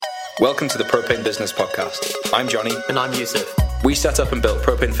Welcome to the Propane Business Podcast. I'm Johnny. And I'm Yusuf. We set up and built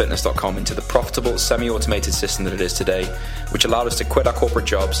propanefitness.com into the profitable, semi-automated system that it is today, which allowed us to quit our corporate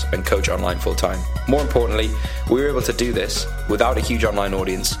jobs and coach online full-time. More importantly, we were able to do this without a huge online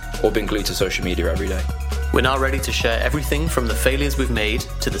audience or being glued to social media every day. We're now ready to share everything from the failures we've made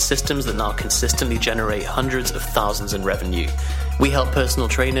to the systems that now consistently generate hundreds of thousands in revenue. We help personal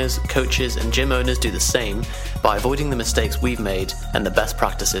trainers, coaches, and gym owners do the same by avoiding the mistakes we've made and the best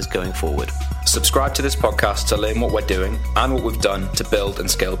practices going forward. Subscribe to this podcast to learn what we're doing and what we've done to build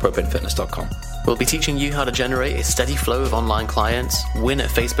and scale propanefitness.com. We'll be teaching you how to generate a steady flow of online clients, win at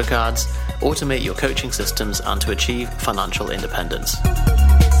Facebook ads, automate your coaching systems, and to achieve financial independence.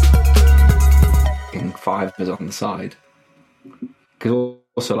 Five is on the side, because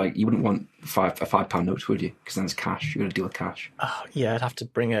also, like, you wouldn't want a £5 note, would you? Because then it's cash. You're going to deal with cash. Oh, yeah, I'd have to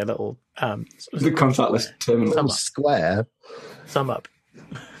bring a little the contactless terminal square. Sum up.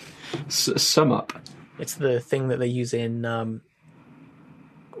 Sum up. It's the thing that they use in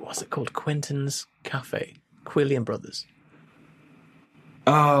what's it called? Quentin's Cafe. Quillian Brothers.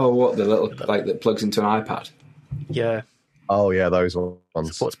 Oh, what, the little like that plugs into an iPad? Yeah. Oh yeah, those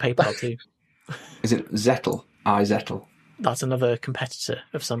ones. Supports PayPal too. Is it Zettel? iZettel. That's another competitor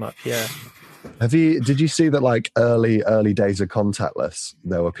of SumUp, yeah. Did you see that, like, early days of contactless,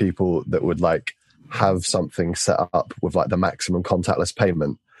 there were people that would, like, have something set up with, like, the maximum contactless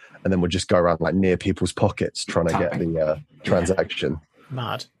payment and then would just go around, like, near people's pockets trying to get the transaction.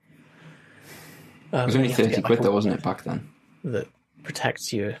 Mad. It was only 30 quid though, wasn't it, back then? That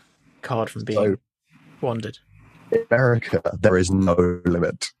protects your card from being wandered. In America, there is no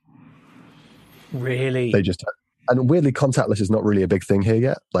limit. Really? And weirdly, contactless is not really a big thing here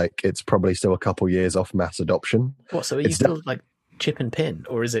yet. Like, it's probably still a couple years off mass adoption. What? So are you still like chip and pin,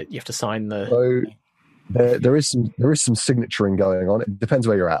 or is it you have to sign the? So there is some signaturing going on. It depends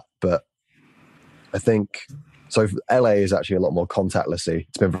where you're at, but I think so. LA is actually a lot more contactlessy.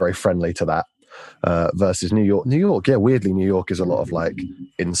 It's been very friendly to that. Versus New York. New York, yeah, weirdly, New York is a lot of like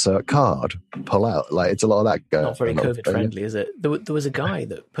insert card, pull out. Like, it's a lot of that going on. Not very COVID friendly, is it? There was a guy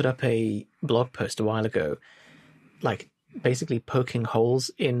that put up a blog post a while ago, like basically poking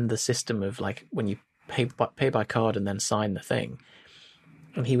holes in the system of like when you pay by card and then sign the thing.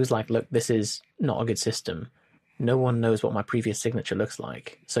 And he was like, look, this is not a good system. No one knows what my previous signature looks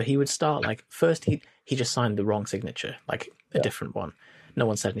like. So he would start like, first he just signed the wrong signature, like a different one. No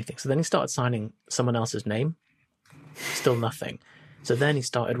one said anything. So then he started signing someone else's name. Still nothing. So then he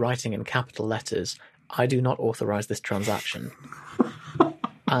started writing in capital letters, I do not authorize this transaction.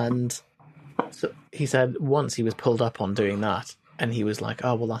 And so he said once he was pulled up on doing that, and he was like,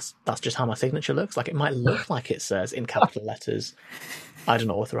 oh, well, that's just how my signature looks. Like, it might look like it says in capital letters, I do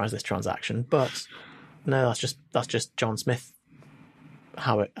not authorize this transaction. But no, that's just John Smith,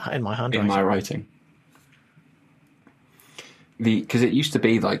 in my handwriting. In my writing. Because it used to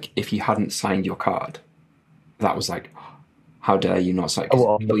be like, if you hadn't signed your card, that was like, how dare you not sign?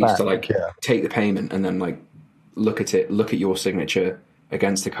 People used to like take the payment and then like look at your signature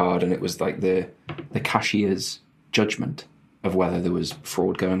against the card, and it was like the cashier's judgment of whether there was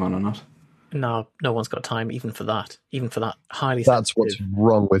fraud going on or not. No one's got time even for that highly. That's what's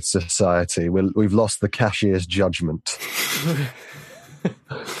wrong with society. We've lost the cashier's judgment.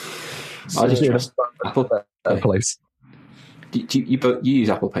 I just trust Apple Pay. Place. Do you use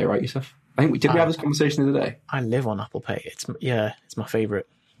Apple Pay, right, Yusuf? I think we have this conversation the other day? I live on Apple Pay. It's my favourite.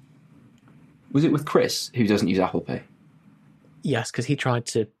 Was it with Chris, who doesn't use Apple Pay? Yes, because he tried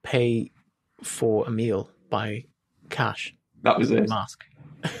to pay for a meal by cash. That was it. Mask.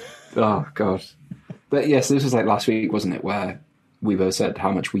 Oh, God. But yes, this was like last week, wasn't it, where we both said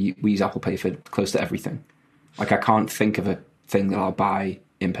how much we use Apple Pay for close to everything. Like, I can't think of a thing that I'll buy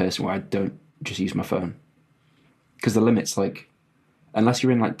in person where I don't just use my phone. Because the limit's like, unless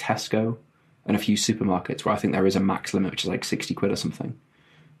you're in like Tesco and a few supermarkets where I think there is a max limit, which is like 60 quid or something,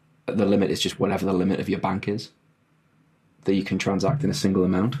 the limit is just whatever the limit of your bank is that you can transact in a single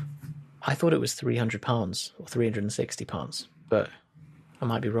amount. I thought it was £300 or £360, but I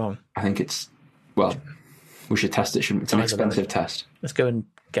might be wrong. I think it's, well, we should test it, shouldn't we? It's an expensive test. Let's go and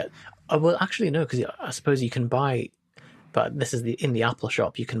get, well, actually no, because I suppose you can buy, but this is in the Apple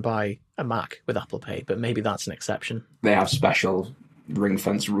shop, you can buy a Mac with Apple Pay, but maybe that's an exception. They have special ring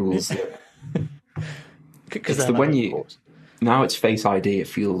fence rules. Because now it's Face ID. It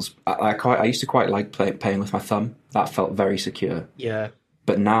feels I used to quite like paying with my thumb. That felt very secure. Yeah.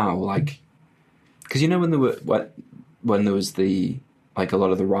 But now, like, because you know when there was the like a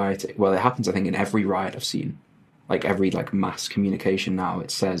lot of the rioting. Well, it happens I think in every riot I've seen. Like every like mass communication now, it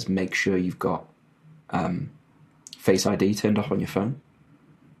says make sure you've got Face ID turned off on your phone.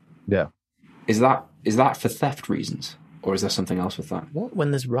 Yeah. Is that for theft reasons, or is there something else with that? What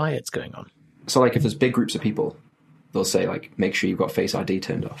when there's riots going on? So, like, if there's big groups of people, they'll say, like, make sure you've got Face ID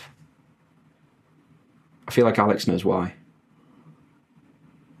turned off. I feel like Alex knows why.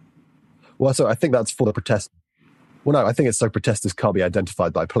 Well, so I think that's for the protest. Well, no, I think it's so protesters can't be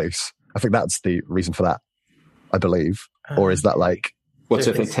identified by police. I think that's the reason for that, I believe. Or is that like... What,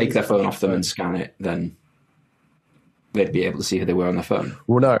 so if they take their phone off them and scan it, then they'd be able to see who they were on their phone?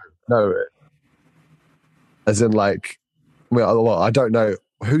 Well, no. As in, like... Well, I don't know.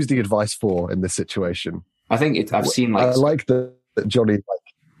 Who's the advice for in this situation? I think I've seen, like... I like that Johnny...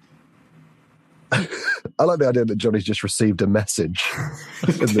 Like, I like the idea that Johnny's just received a message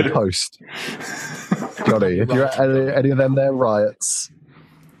in the post. Johnny, if you're at any of them there riots...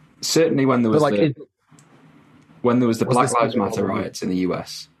 Certainly when there was when there was the Black Lives this Matter riots in the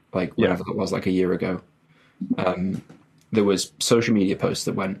US, like whenever that was, like a year ago, there was social media posts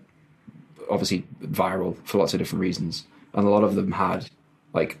that went obviously viral for lots of different reasons, and a lot of them had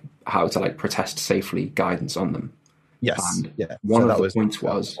like how to like protest safely guidance on them. Yes, and yeah. One of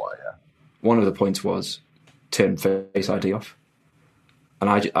the points was turn Face ID off, and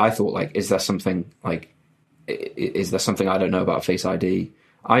I thought, like, is there something I don't know about Face ID?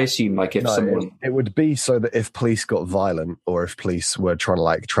 I assume, like, if someone... It would be so that if police got violent or if police were trying to,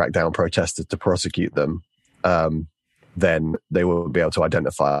 like, track down protesters to prosecute them, then they would be able to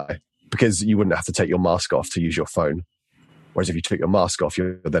identify, because you wouldn't have to take your mask off to use your phone. Whereas if you took your mask off,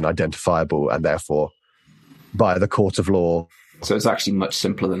 you're then identifiable, and therefore, by the court of law... So it's actually much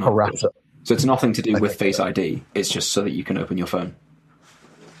simpler than that. So it's nothing to do with Face ID. It's just so that you can open your phone.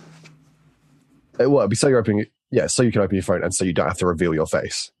 Well, it'd be so you're opening... Yeah, so you can open your phone and so you don't have to reveal your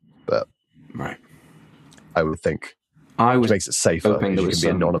face. But right, I would think which makes it safer. Hoping there was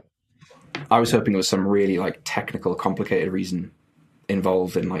anonymous. I was hoping there was some really like technical, complicated reason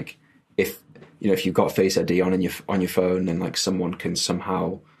involved in, like, if you've got Face ID on your phone, and like someone can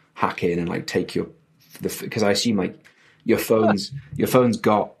somehow hack in and like take because I assume like your phone's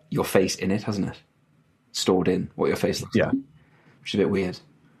got your face in it, hasn't it? Stored in what your face looks like, which is a bit weird.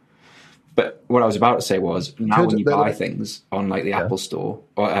 But what I was about to say was, now when you buy things on like the Apple Store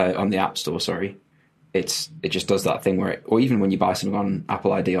or on the App Store, sorry, it just does that thing where or even when you buy something on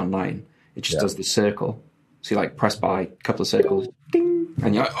Apple ID online, it just does the circle. So you like press buy, a couple of circles, ding,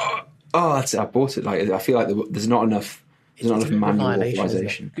 and you're like, oh, that's it, I bought it. Like, I feel like there's not enough manual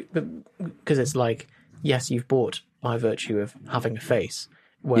authorization. Because it's like, yes, you've bought by virtue of having a face,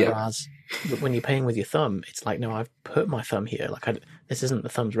 whereas when you're paying with your thumb, it's like, no, I've put my thumb here. Like, this isn't the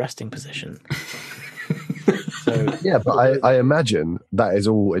thumb's resting position. So, yeah, but I imagine that is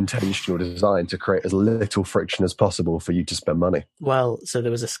all intentional design to create as little friction as possible for you to spend money. Well, so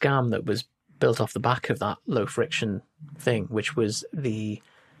there was a scam that was built off the back of that low friction thing, which was the...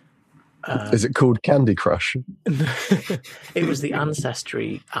 is it called Candy Crush? It was the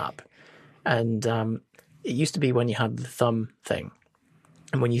Ancestry app. And it used to be when you had the thumb thing.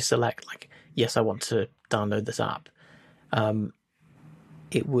 And when you select, like, yes, I want to download this app,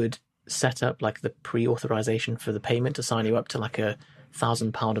 it would set up, like, the pre-authorization for the payment to sign you up to, like,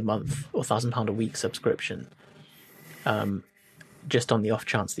 £1,000 a month or £1,000 a week subscription, just on the off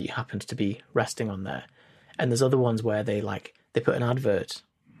chance that you happened to be resting on there. And there's other ones where they put an advert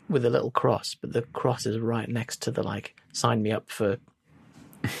with a little cross, but the cross is right next to the, like, sign me up for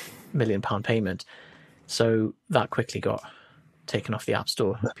 £1 million payment. So that quickly got taken off the App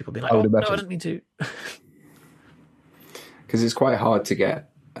Store. People be like, no, I don't need to. Because it's quite hard to get,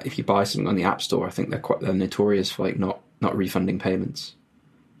 if you buy something on the App Store, I think they're notorious for like not refunding payments.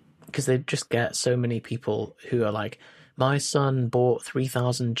 Because they just get so many people who are like, my son bought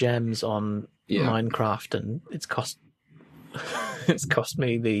 3,000 gems on Minecraft and it's cost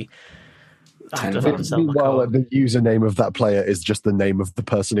me the... Meanwhile, the username of that player is just the name of the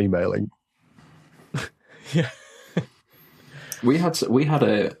person emailing. Yeah. We had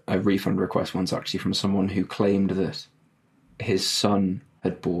a refund request once, actually, from someone who claimed that his son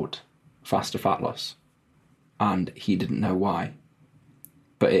had bought Faster Fat Loss and he didn't know why,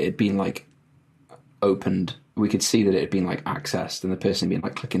 but it had been like opened. We could see that it had been like accessed, and the person had been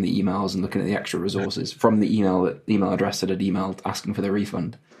like clicking the emails and looking at the extra resources from the email address that had emailed asking for the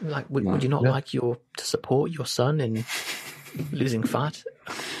refund. Like, would you not like to support your son in losing fat?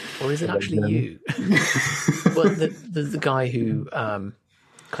 Or is it actually you? Well, the guy who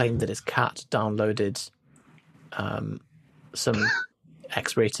claimed that his cat downloaded some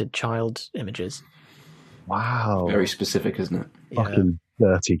X-rated child images. Wow. Very specific, isn't it? Fucking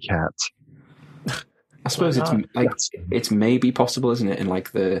dirty cat. I suppose it's maybe possible, isn't it, in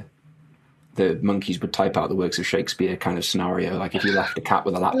like the the monkeys would type out the works of Shakespeare kind of scenario. Like if you left a cat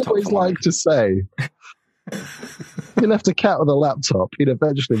with a I laptop always for long, like to say, you left a cat with a laptop, he'd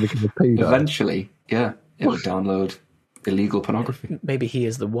eventually become a pedo. eventually, yeah, it would download illegal pornography. Maybe he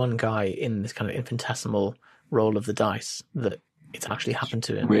is the one guy in this kind of infinitesimal roll of the dice that it's actually happened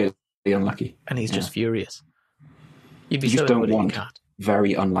to him, Really unlucky. and he's just furious. You'd be You so just don't annoyed at your want cat.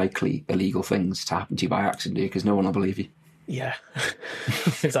 very unlikely illegal things to happen to you by accident, do you? Because no one will believe you. Yeah,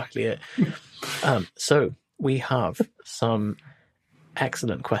 exactly it. So we have some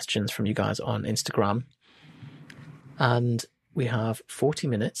excellent questions from you guys on Instagram, and we have 40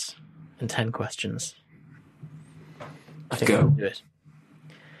 minutes and 10 questions. I think we can do it.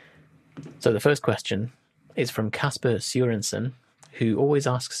 So the first question is from Casper Sørensen, who always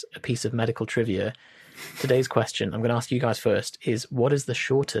asks a piece of medical trivia. Today's question, I'm going to ask you guys first, is what is the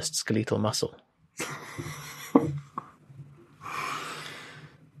shortest skeletal muscle?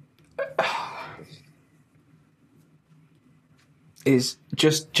 Is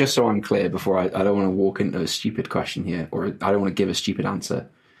just so I'm clear before I don't want to walk into a stupid question here, or I don't want to give a stupid answer.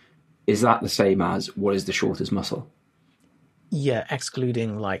 Is that the same as what is the shortest muscle? Yeah,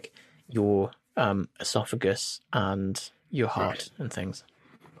 excluding like your esophagus and your heart and things.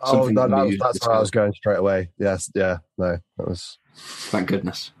 Oh, Something no, that moves that's the where I was skull. going straight away. Yes, yeah, no, that was. Thank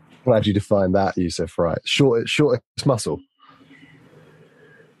goodness. Glad you defined that, Yusuf. Right, shortest muscle.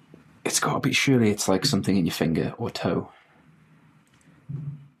 It's got to be. Surely it's like something in your finger or toe.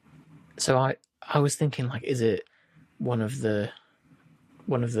 So I was thinking, like, is it one of the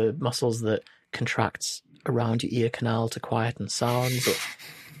muscles that contracts around your ear canal to quieten sounds?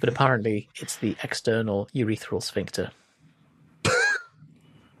 But apparently it's the external urethral sphincter.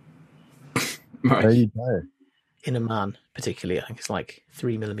 Right. There you go. In a man, particularly, I think it's like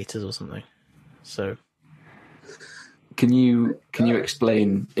 3 millimeters or something. So Can you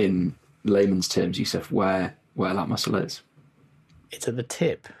explain in layman's terms, Yusuf, where that muscle is? it's at the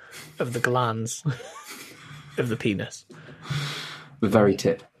tip of the glands of the penis. The very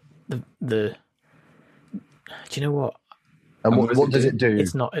tip. The do you know what? And what what does does it it do?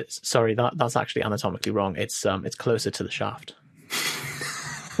 It's not. Sorry, that's actually anatomically wrong. It's closer to the shaft.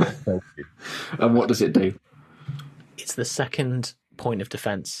 Thank you. And what does it do? It's the second point of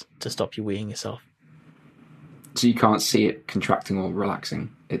defense to stop you weeing yourself. So you can't see it contracting or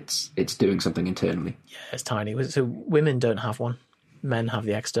relaxing. It's doing something internally. Yeah, it's tiny. So women don't have one. Men have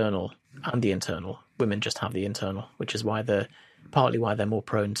the external and the internal. Women just have the internal, which is partly why they're more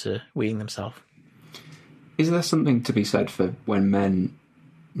prone to weeing themselves. Is there something to be said for when men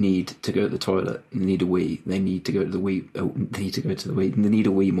need to go to the toilet and they need a wee, they need to go to the wee, they need to go to the wee, and they need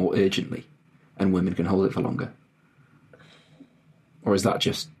a wee more urgently, and women can hold it for longer? Or is that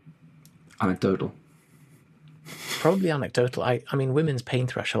just anecdotal? Probably anecdotal. I mean, women's pain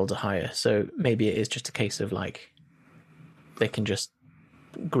thresholds are higher, so maybe it is just a case of like they can just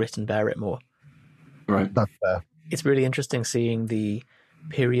grit and bear it more. Right. That's fair. It's really interesting seeing the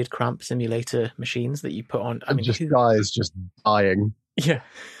period cramp simulator machines that you put on. I mean, Guys just dying. yeah.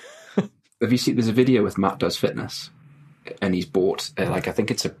 Have you seen? There's a video with Matt Does Fitness, and he's bought I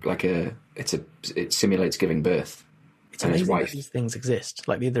think it simulates giving birth. It's And his amazing that wife. these things exist.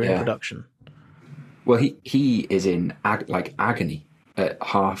 Like they're in Yeah. production. Well, he is in agony at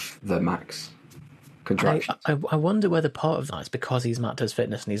half the max contraction. I wonder whether part of that is because he's Matt Does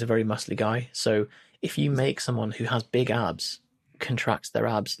Fitness and he's a very muscly guy. So if you make someone who has big abs contract their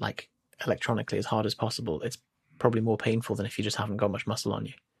abs like electronically as hard as possible, it's probably more painful than if you just haven't got much muscle on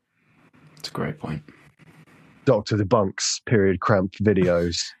you. That's a great point. Doctor debunks period cramp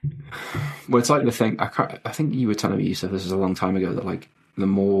videos. Well, it's like the thing. I think you were telling me, Yusuf, this was a long time ago, that like the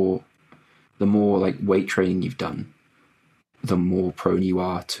more like weight training you've done, the more prone you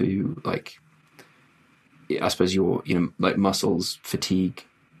are to like, I suppose your like muscles fatigue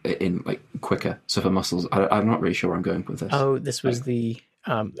in like quicker. So for muscles, I'm not really sure where I'm going with this. Oh, this was the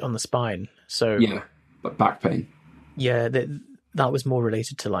on the spine. So Yeah, but back pain. yeah, that was more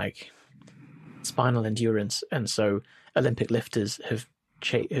related to like spinal endurance, and so Olympic lifters have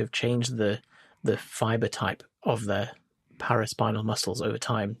changed the fiber type of their paraspinal muscles over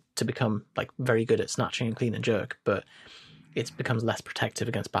time to become like very good at snatching and clean and jerk, but it becomes less protective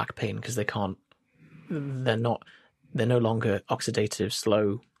against back pain because they're no longer oxidative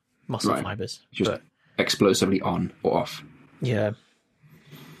slow muscle Right. fibers. Just But explosively on or off. yeah,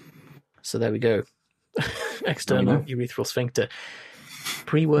 so there we go. External know. urethral sphincter.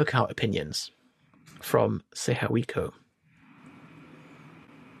 Pre-workout opinions from Sehawiko.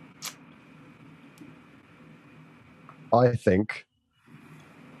 I think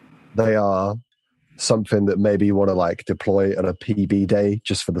they are something that maybe you want to like deploy on a PB day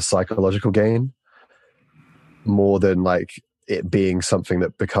just for the psychological gain, more than like it being something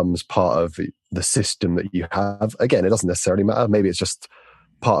that becomes part of the system that you have. Again, it doesn't necessarily matter. Maybe it's just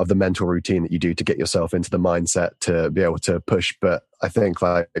part of the mental routine that you do to get yourself into the mindset to be able to push. But I think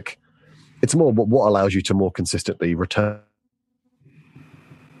like it's more what allows you to more consistently return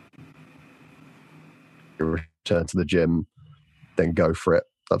to the gym, then go for it.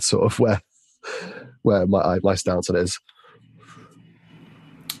 That's sort of where my stance on it is.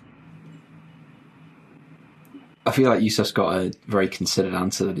 I feel like Yusuf's got a very considered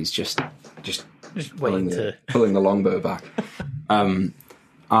answer that he's just waiting pulling the longbow back.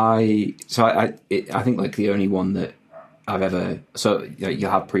 I think like the only one that I've ever, so you'll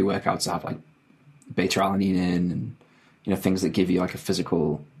have pre-workouts that have like beta alanine in, and things that give you like a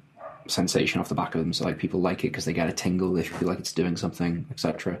physical sensation off the back of them. So like people like it because they get a tingle, they feel like it's doing something,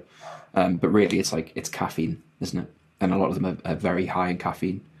 etc. But really, it's caffeine, isn't it? And a lot of them are very high in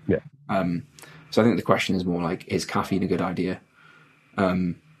caffeine. Yeah. So I think the question is more like, is caffeine a good idea?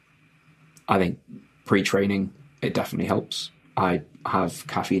 I think pre-training, it definitely helps. I have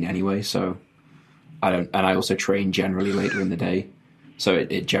caffeine anyway, so I don't, and I also train generally later in the day. So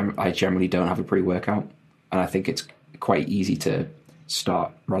I generally don't have a pre-workout, and I think it's quite easy to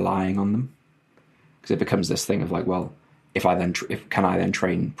start relying on them, because it becomes this thing of like, well, can I then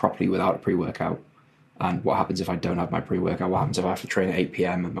train properly without a pre-workout? And what happens if I don't have my pre-workout? What happens if I have to train at 8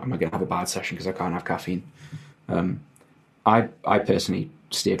 p.m? Am I going to have a bad session because I can't have caffeine? I personally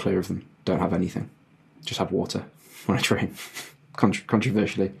steer clear of them. Don't have anything. Just have water when I train.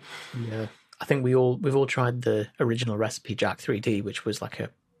 Controversially. Yeah. I think we've all tried the original recipe Jack 3D, which was like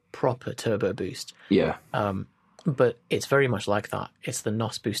a proper turbo boost. Yeah. But it's very much like that. It's the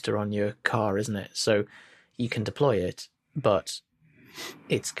NOS booster on your car, isn't it? So you can deploy it, but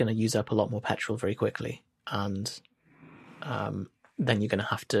it's going to use up a lot more petrol very quickly, and then you're going to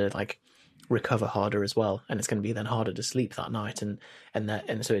have to like recover harder as well, and it's going to be then harder to sleep that night, and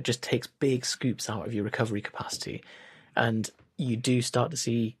so it just takes big scoops out of your recovery capacity, and you do start to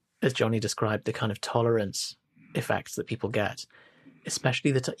see, as Johnny described, the kind of tolerance effects that people get,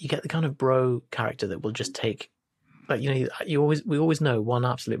 especially you get the kind of bro character that will just take, like we always know one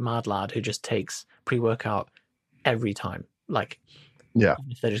absolute mad lad who just takes pre-workout every time, like. Yeah,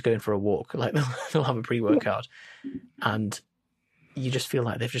 if they're just going for a walk, like they'll have a pre-workout, and you just feel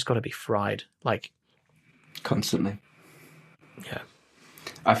like they've just got to be fried, like constantly. Yeah,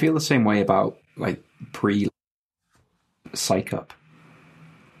 I feel the same way about like psych up.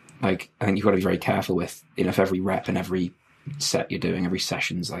 Like I think you've got to be very careful with if every rep and every set you're doing, every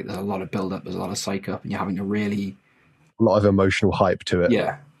session's like there's a lot of build up, there's a lot of psych up, and you're having to really a lot of emotional hype to it.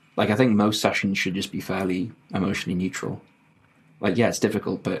 Yeah, like I think most sessions should just be fairly emotionally neutral. Like, yeah, it's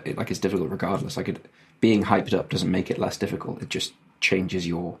difficult, but it's difficult regardless. Like, being hyped up doesn't make it less difficult. It just changes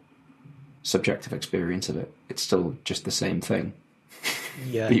your subjective experience of it. It's still just the same thing.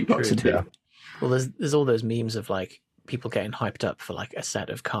 Yeah, that you've got to do. Yeah. Well, there's all those memes of like people getting hyped up for like a set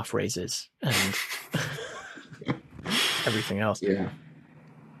of calf raises and everything else. Yeah.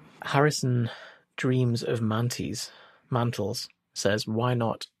 Harrison dreams of mantles. Says, why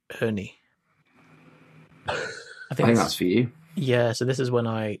not Ernie? I think that's for you. Yeah, so this is when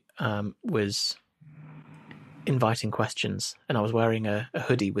I was inviting questions, and I was wearing a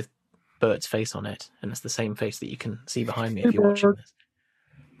hoodie with Bert's face on it, and it's the same face that you can see behind me if you're watching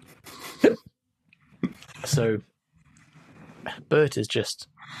this. So Bert is just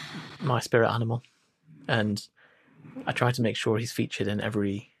my spirit animal, and I try to make sure he's featured in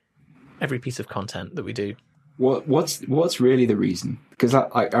every piece of content that we do. What's really the reason? Because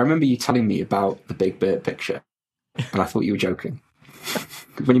I remember you telling me about the Big Bert picture, and I thought you were joking.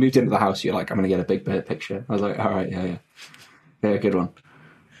 When you moved into the house, you're like, I'm going to get a Big Bert picture. I was like, all right, yeah, good one.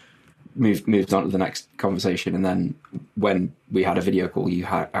 Moved on to the next conversation, and then when we had a video call, you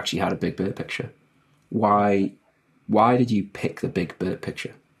actually had a Big Bert picture. Why did you pick the Big Bert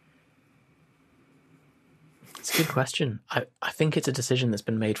picture? It's a good question. I think it's a decision that's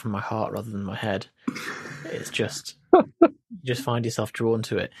been made from my heart rather than my head. It's just you just find yourself drawn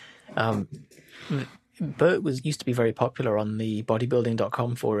to it. Bert used to be very popular on the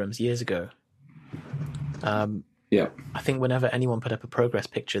bodybuilding.com forums years ago. Yeah. I think whenever anyone put up a progress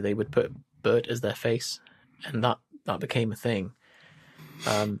picture, they would put Bert as their face, and that became a thing.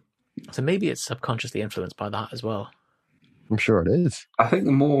 So maybe it's subconsciously influenced by that as well. I'm sure it is. I think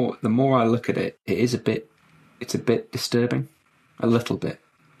the more I look at it, it's a bit disturbing. A little bit.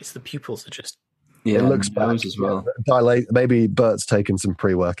 It's the pupils are just... Yeah, it looks bad as well. Dilate. Maybe Bert's taken some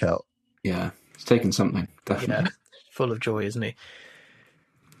pre-workout. Yeah, he's taken something, definitely. Yeah, full of joy, isn't he?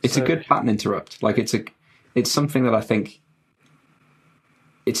 It's a good pattern interrupt. Like it's something that I think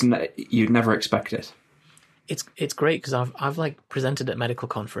you'd never expect it. It's great because I've like presented at medical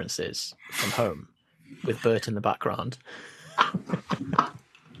conferences from home with Bert in the background,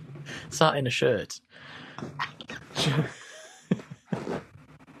 sat in a shirt.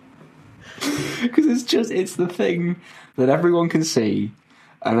 Because it's the thing that everyone can see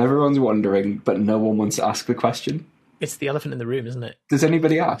and everyone's wondering, but no one wants to ask the question. It's the elephant in the room, isn't it? Does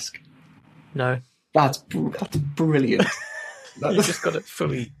anybody ask? No. That's brilliant. You just got to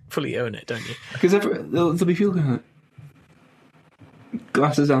fully own it, don't you? Because there'll be people going,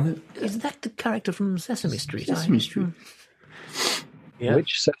 glasses on it. Is that the character from Sesame Street? Sesame Street. Yeah.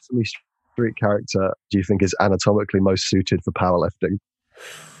 Which Sesame Street character do you think is anatomically most suited for powerlifting?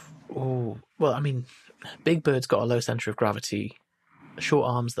 Oh, well, I mean, Big Bird's got a low center of gravity, short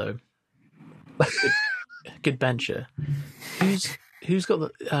arms though. Good bencher. Who's got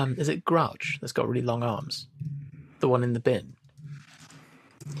the? Is it Grouch that's got really long arms? The one in the bin.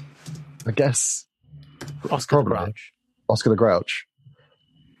 I guess Oscar the probably. Grouch. Oscar the Grouch.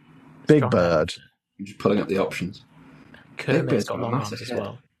 Big Strong Bird. I'm just pulling up the options. Kermit's Bird's got got a long massive arms as head.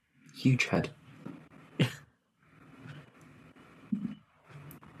 well. Huge head.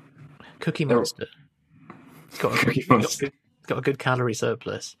 Cookie They're- Monster. It's got Cookie Monster. got a good calorie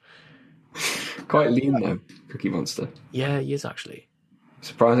surplus. Quite lean though, Cookie Monster. Yeah, he is actually.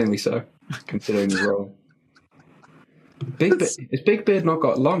 Surprisingly so, considering his role. Has Big Bird not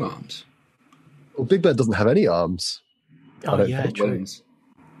got long arms? Well, Big Bird doesn't have any arms. Oh don't yeah, think true. Wings.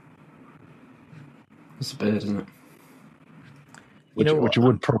 It's a bird, isn't it? Which, know what? which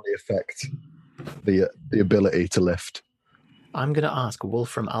would probably affect the ability to lift. I'm going to ask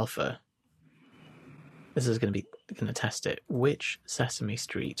Wolfram Alpha. This is going to test it. Which Sesame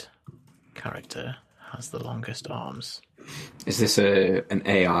Street character has the longest arms? Is this an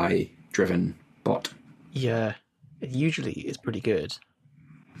AI-driven bot? Yeah, it usually is pretty good.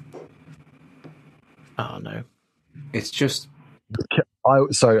 Oh no. It's just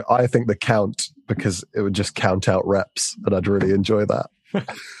I think the count, because it would just count out reps, and I'd really enjoy that.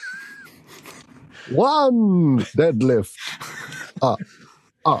 1 deadlift. Oh.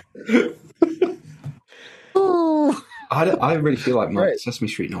 I really feel like my Great. Sesame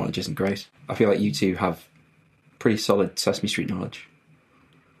Street knowledge isn't great. I feel like you two have pretty solid Sesame Street knowledge.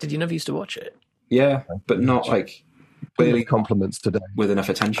 Did you never used to watch it? Yeah, but not like clearly Compliments today. with enough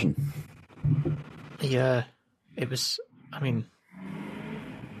attention. Yeah, it was. I mean,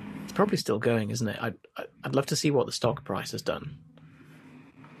 it's probably still going, isn't it? I'd love to see what the stock price has done.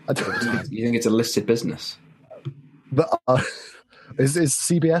 I don't, You think it's a listed business? but, is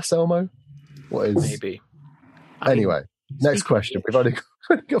CBS Elmo? What is? Maybe. I mean, Anyway, next speaking question. of- We've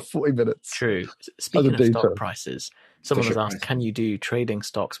only got 40 minutes. True. Speaking Other of stock data. prices, someone has Fisher asked, price. can you do Trading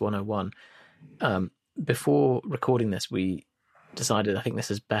Stocks 101? Before recording this, we decided I think this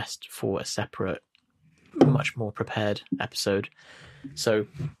is best for a separate, much more prepared episode. So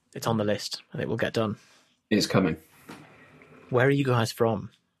it's on the list and it will get done. It's coming. Where are you guys from?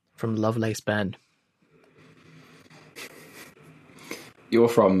 From Lovelace Bend. You're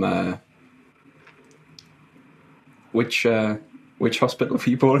from which hospital were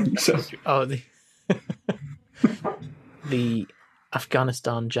you born in yourself? Oh, the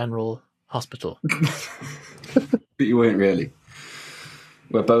Afghanistan General Hospital. But you weren't really.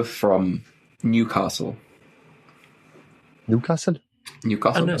 We're both from Newcastle. Newcastle?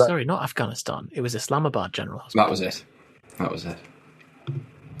 Newcastle. Oh, no, sorry, not Afghanistan. It was Islamabad General Hospital. That was it.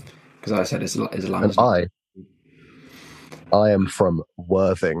 Because I said Islam. And I am from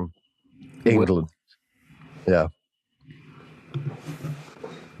Worthing, England. Yeah.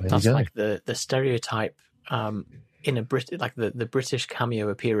 There That's you go. like the stereotype in a like the British cameo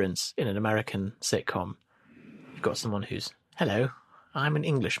appearance in an American sitcom. You've got someone who's, hello, I'm an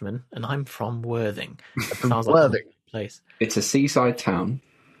Englishman and I'm from Worthing. Sounds like Worthing. a place. It's a seaside town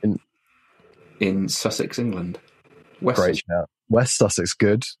in Sussex, England. West Great shout. West Sussex,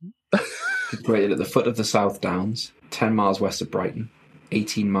 good. situated at the foot of the South Downs, 10 miles west of Brighton,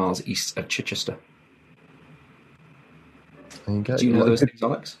 18 miles east of Chichester. There you go. Do you know those things,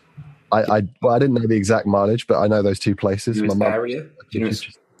 Alex? I didn't know the exact mileage, but I know those two places. Do you know My its mum- area? Do you know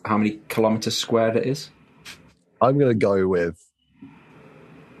how many kilometres squared it is? I'm going to go with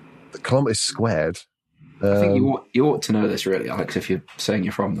the kilometres squared. I think you ought to know this, really, Alex, if you're saying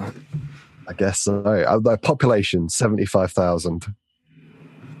you're from there. I guess so. The population, 75,000.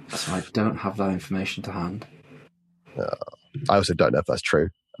 So I don't have that information to hand. I also don't know if that's true.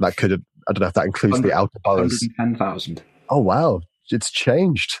 That could have, I don't know if that includes the outer boroughs. 110,000. Oh, wow. it's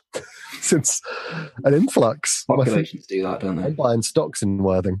changed since an influx. Populations do that, don't I'm they? buying stocks in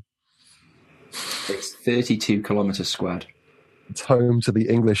Worthing. It's 32 kilometres squared. It's home to the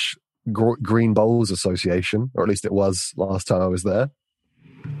English Green Bowls Association, or at least it was last time I was there.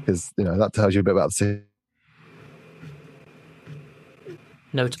 Because, that tells you a bit about the city.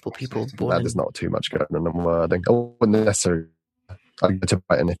 Notable people born in... There's not too much going on in Worthing. I wouldn't necessarily go to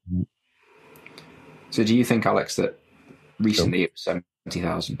Brighton. So do you think, Alex, that recently it was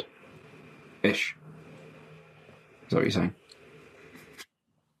 70,000-ish? Is that what you're saying?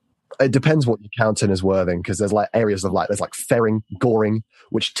 It depends what you count in as Worthing, because there's areas of there's Ferring, Goring,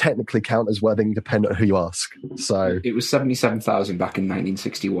 which technically count as Worthing, depending on who you ask. So it was 77,000 back in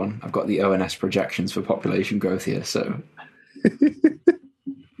 1961. I've got the ONS projections for population growth here. So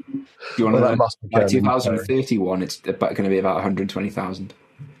you want to know? By 2031, it's going to be about 120,000.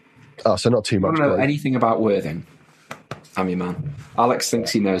 Oh, so not too much. I don't know anything about Worthing. I'm your man. Alex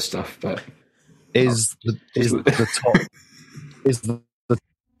thinks he knows stuff, but is the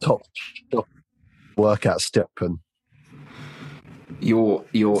top work at Steppen? Your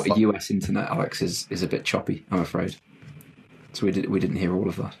US internet, Alex, is a bit choppy, I'm afraid. So we didn't hear all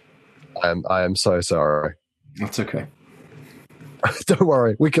of that. I am so sorry. That's okay. Don't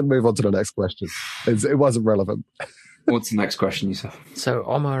worry, we can move on to the next question. It wasn't relevant. What's the next question, Yusuf? So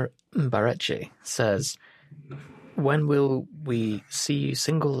Omar Barechi says, when will we see you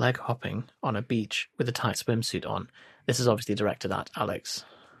single leg hopping on a beach with a tight swimsuit on? This is obviously directed at Alex.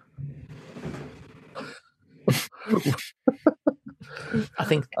 I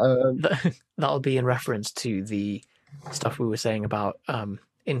think that'll be in reference to the stuff we were saying about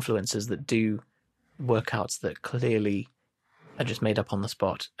influencers that do workouts that clearly are just made up on the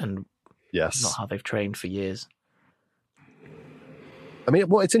spot and not how they've trained for years. I mean,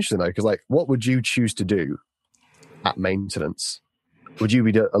 it's interesting though, because what would you choose to do at maintenance? Would you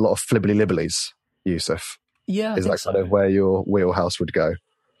be doing a lot of flibbly libblies, Yusuf? Yeah, is that kind of where your wheelhouse would go?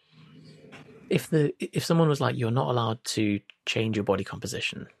 If someone was like, you're not allowed to change your body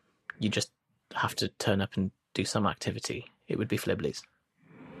composition, you just have to turn up and do some activity, it would be flibblies.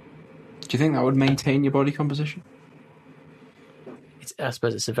 Do you think that would maintain your body composition? I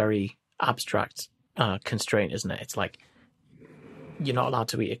suppose it's a very abstract constraint, isn't it? It's like you're not allowed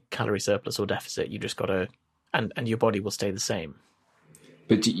to eat a calorie surplus or deficit. You just got to, and your body will stay the same.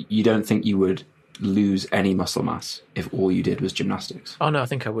 But you don't think you would lose any muscle mass if all you did was gymnastics? Oh no, I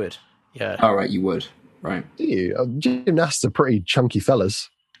think I would. Yeah. Oh right, you would. Right. Do you? Gymnasts are pretty chunky fellas.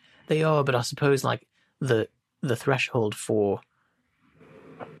 They are, but I suppose the threshold for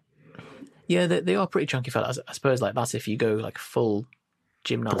they are pretty chunky fellas. I suppose that's if you go full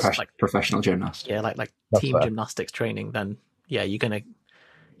gymnast, professional gymnast. Yeah, That's team fair. Gymnastics training. Then yeah, you're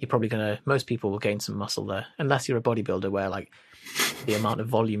probably gonna. Most people will gain some muscle there, unless you're a bodybuilder, where the amount of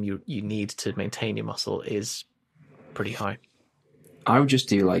volume you need to maintain your muscle is pretty high. I would just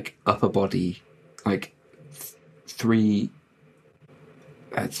do upper body, three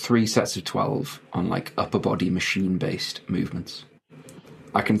sets of 12 on upper body machine based movements.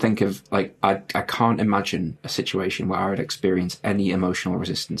 I can think of I can't imagine a situation where I would experience any emotional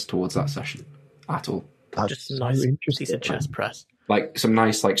resistance towards that session at all. That's just a nice decent chest press. Some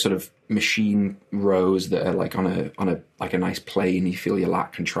nice sort of machine rows that are on a nice plane. You feel your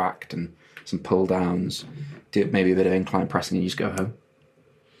lat contract and some pull downs. Do maybe a bit of incline pressing and you just go home.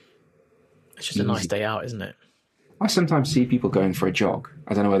 It's just a nice day out, isn't it? I sometimes see people going for a jog.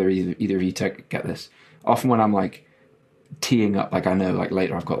 I don't know whether either of you get this. Often when I'm teeing up, I know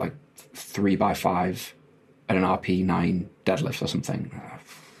later I've got 3x5 and an RP 9 deadlift or something.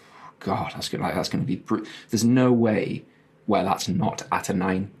 God, that's going to be there's no way where that's not at a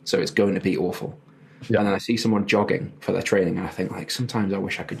 9, so it's going to be awful. Yeah. And then I see someone jogging for their training and I think sometimes I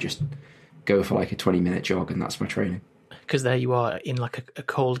wish I could just go for a 20-minute jog and that's my training. Because there you are in a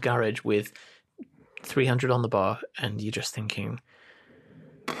cold garage with 300 on the bar and you're just thinking,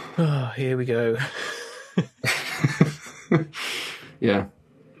 oh, here we go. Yeah.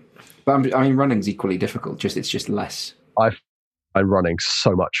 But running's equally difficult, it's just less. I find running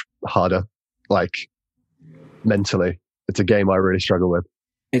so much harder, mentally. It's a game I really struggle with.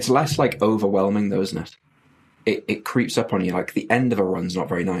 It's less overwhelming though, isn't it? It creeps up on you. The end of a run's not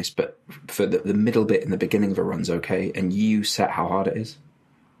very nice, but for the middle bit and the beginning of a run's okay, and you set how hard it is.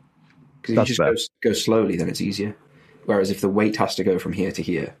 Because if you just go slowly, then it's easier. Whereas if the weight has to go from here to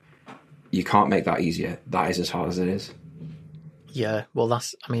here, you can't make that easier. That is as hard as it is. Yeah, well,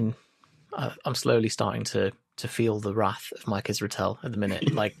 I'm slowly starting to feel the wrath of Mike Israetel at the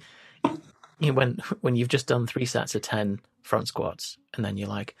minute. When you've just done 3 sets of 10 front squats, and then you're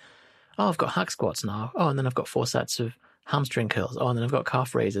like, oh, I've got hack squats now. Oh, and then I've got 4 sets of hamstring curls. Oh, and then I've got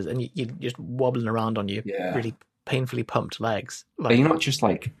calf raises, and you're just wobbling around on your Yeah. really painfully pumped legs. Are you not just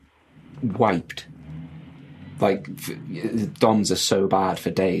like wiped? Like DOMs are so bad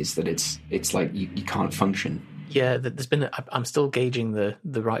for days that it's like you can't function. Yeah, there's been. I'm still gauging the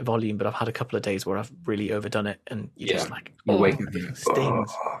right volume, but I've had a couple of days where I've really overdone it, and you're just like, You're oh, waking up, it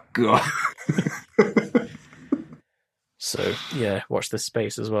stings. Oh god. So yeah, watch this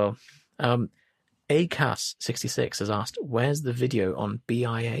space as well. ACAS66 has asked, "Where's the video on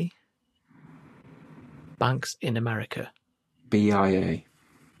BIA? Banks in America." BIA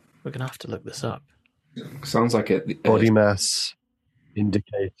We're gonna have to look this up. sounds like a Body mass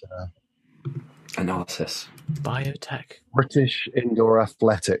indicator. analysis. Biotech, British indoor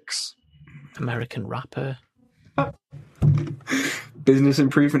athletics. American rapper. Business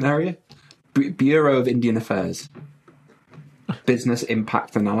improvement area. Bureau of Indian Affairs. Business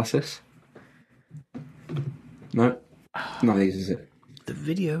impact analysis. No, none of these is it. The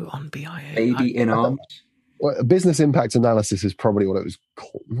video on BIA. Baby in arms. Well, a business impact analysis is probably what it was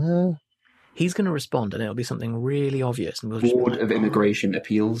called. He's going to respond, and it'll be something really obvious, and we'll just be Board like, of Immigration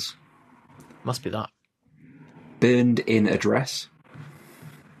Appeals. must be that. Burned in address.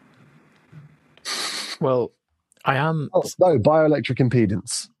 Well, I am. Oh, no, bioelectric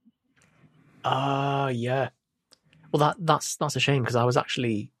impedance. Yeah. Well, that's a shame, because I was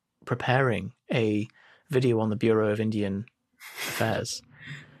actually preparing a video on the Bureau of Indian Affairs.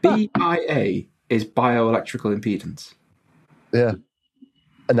 BIA is bioelectrical impedance. Yeah.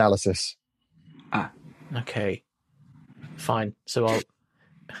 Analysis. Okay, fine. So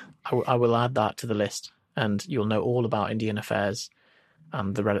I will add that to the list, and you'll know all about Indian Affairs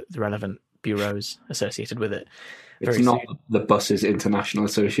and the relevant bureaus associated with it. It's Very not soon. the Buses International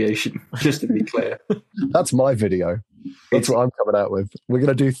Association, just to be clear. That's my video. That's what I'm coming out with. We're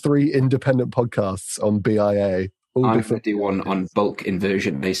going to do 3 independent podcasts on BIA. All I'm going different. to do one on bulk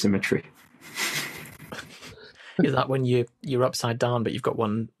inversion asymmetry. Is that when you're upside down, but you've got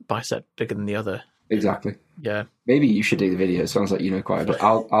one bicep bigger than the other? Exactly. Yeah. Maybe you should do the video. It sounds like you know quite a bit.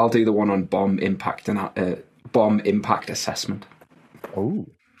 I'll do the one on bomb impact assessment, Oh.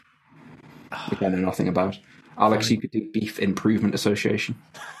 which I know nothing about. Alex, you could do Beef Improvement Association.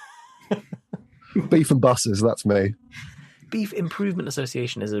 Beef and buses, that's me. Beef Improvement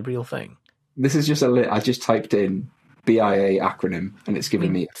Association is a real thing. This is just I just typed in BIA acronym, and it's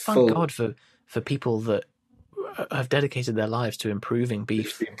given me a Thank full God for people that have dedicated their lives to improving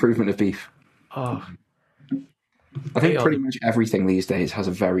beef. the improvement of beef. Oh, I think pretty much everything these days has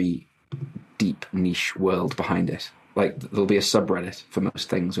a very deep niche world behind it. Like there'll be a subreddit for most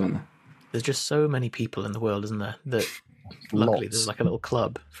things, won't there? there's just so many people in the world, isn't there? That luckily Lots. there's like a little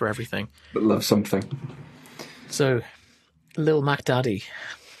club for everything. That love something. So, Lil Mac Daddy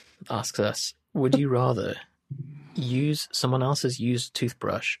asks us, would you rather use someone else's used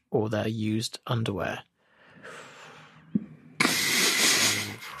toothbrush or their used underwear?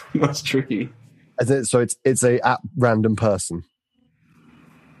 That's tricky. So it's a at random person.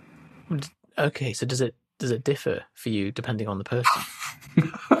 Okay, so does it differ for you depending on the person?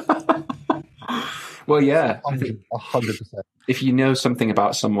 Well, yeah. I think 100%. if you know something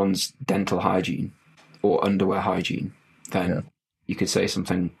about someone's dental hygiene or underwear hygiene, then you could say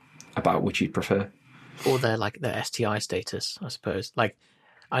something about which you'd prefer. Or their STI status, I suppose. Like,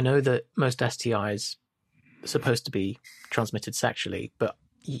 I know that most STIs are supposed to be transmitted sexually, but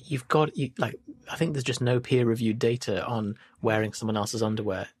you've got I think there's just no peer-reviewed data on wearing someone else's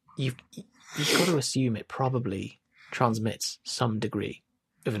underwear. You've got to assume it probably transmits some degree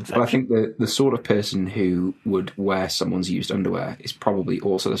of infection. Well, I think the sort of person who would wear someone's used underwear is probably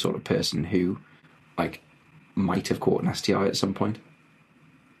also the sort of person who, might have caught an STI at some point.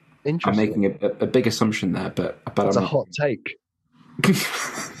 I'm Interesting. making a big assumption there, but I bet That's a hot take.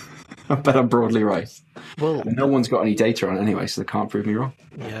 I bet I'm broadly right. Well, No one's got any data on it anyway, so they can't prove me wrong.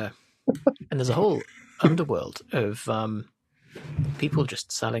 yeah. And there's a whole underworld of people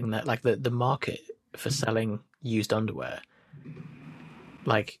just selling that, the market for selling used underwear,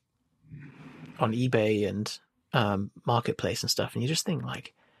 like on eBay and Marketplace and stuff. And you just think,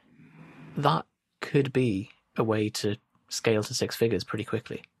 that could be a way to scale to 6 figures pretty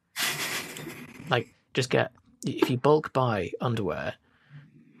quickly. If you bulk buy underwear,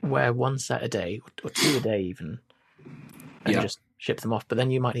 wear 1 set a day or 2 a day even, and just ship them off. But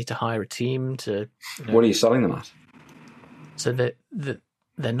then you might need to hire a team to. What are you selling them at? So that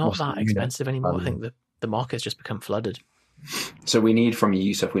they're not that expensive anymore. I think the market's just become flooded. So we need from you,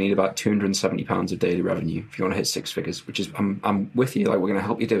 Yusuf, we need about £270 of daily revenue if you want to hit 6 figures, which is, I'm with you, we're going to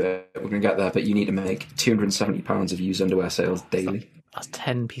help you do it. We're going to get there, but you need to make £270 of used underwear sales daily. That's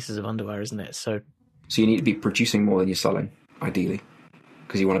 10 pieces of underwear, isn't it? So So you need to be producing more than you're selling, ideally,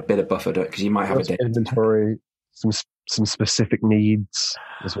 because you want a bit of buffer, because you might have a day. Inventory, some specific needs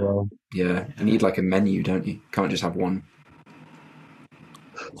as well. Yeah, you need like a menu, don't you? Can't just have one.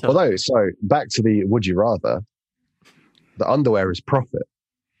 So back to the would you rather, the underwear is profit.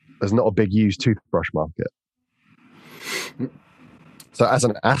 There's not a big used toothbrush market. So as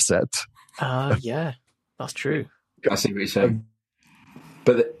an asset... yeah, that's true. I see what you're saying.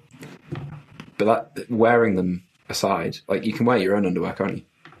 But that, wearing them aside, like you can wear your own underwear, can't you?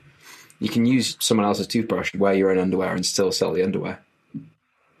 You can use someone else's toothbrush, wear your own underwear, and still sell the underwear.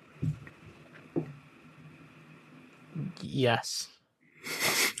 Yes.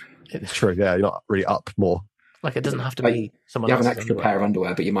 It's true, yeah, you're not really up more. Like, it doesn't have to be someone You have else's an extra underwear. pair of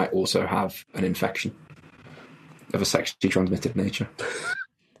underwear, but you might also have an infection of a sexually transmitted nature.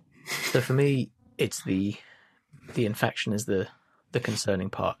 So for me, it's the infection is the concerning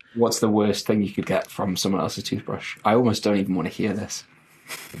part. What's the worst thing you could get from someone else's toothbrush? I almost don't even want to hear this.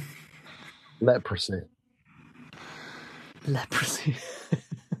 Leprosy.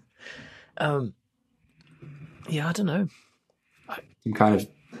 Yeah, I don't know. Some kind of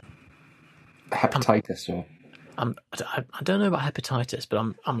hepatitis or... I don't know about hepatitis, but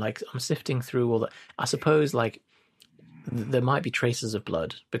I'm sifting through all that. I suppose like there might be traces of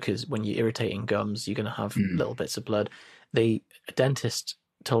blood, because when you're irritating gums, you're going to have little bits of blood. A dentist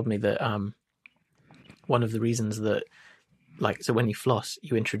told me that one of the reasons that, like, so when you floss,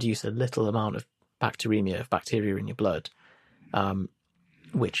 you introduce a little amount of bacteria in your blood,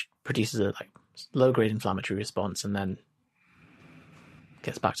 which produces a low-grade inflammatory response and then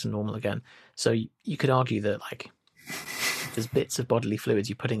gets back to normal again. So you could argue that, like, there's bits of bodily fluids,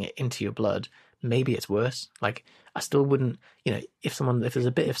 you're putting it into your blood, maybe it's worse. Like, I still wouldn't, if there's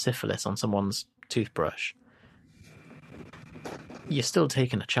a bit of syphilis on someone's toothbrush, you're still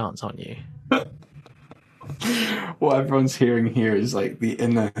taking a chance, aren't you? What everyone's hearing here is like the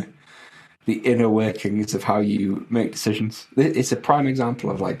inner workings of how you make decisions. It's a prime example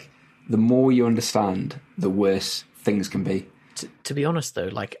of, like, the more you understand, the worse things can be. To be honest, though,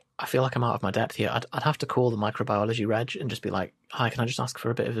 like, I feel like I'm out of my depth here. I'd have to call the microbiology reg and just be like, "Hi, can I just ask for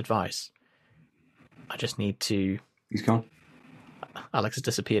a bit of advice? I just need to..." He's gone. Alex has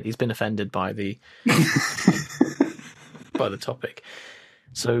disappeared. He's been offended by the by the topic.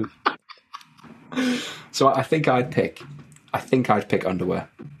 So I think I'd pick underwear.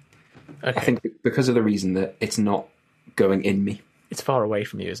 okay. I think because of the reason that it's not going in me. It's far away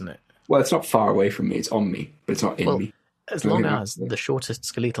from you, isn't it? Well, it's not far away from me. It's on me, but it's not in me. As long as the shortest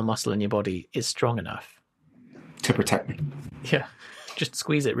skeletal muscle in your body is strong enough to protect me. Yeah. Just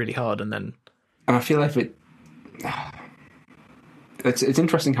squeeze it really hard and then... And I feel like it's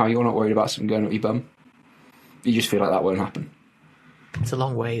interesting how you're not worried about something going up your bum. You just feel like that won't happen. It's a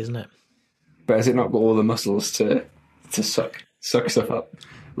long way, isn't it? But has it not got all the muscles to suck stuff up?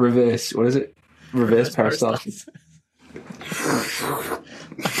 Reverse, what is it? Reverse peristalsis.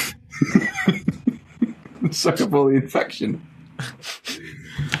 Suck up all the infection.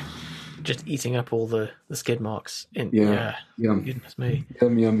 Just eating up all the skid marks. Yeah. Yum. Goodness me.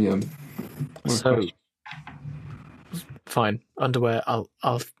 Yum. So, fine. Underwear.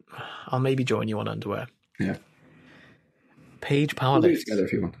 I'll maybe join you on underwear. Yeah. Page We'll do it powerlift. together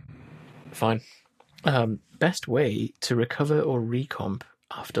if you want. Fine. Best way to recover or recomp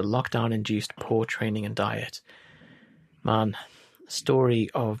after lockdown-induced poor training and diet. Man, story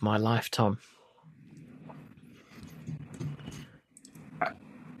of my life, Tom.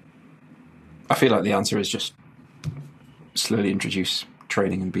 I feel like the answer is just slowly introduce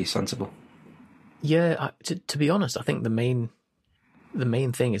training and be sensible. Yeah, to be honest, I think the main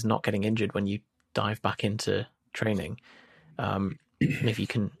thing is not getting injured when you dive back into training. And if you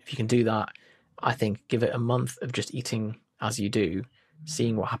can do that, I think give it a month of just eating as you do,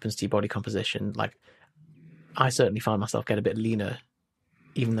 seeing what happens to your body composition. Like, I certainly found myself get a bit leaner,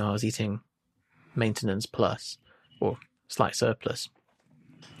 even though I was eating maintenance plus or slight surplus.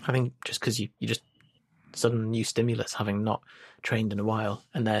 I think just because you just sudden new stimulus, having not trained in a while,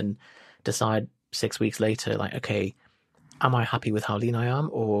 and then decide 6 weeks later, like, okay, am I happy with how lean I am,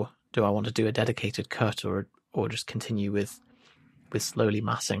 or do I want to do a dedicated cut, or just continue with slowly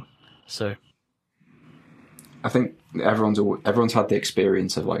massing? So I think everyone's had the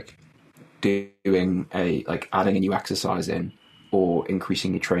experience of like doing adding a new exercise in, or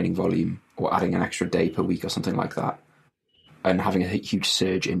increasing your training volume, or adding an extra day per week or something like that, and having a huge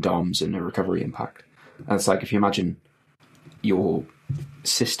surge in DOMs and a recovery impact. And it's like, if you imagine your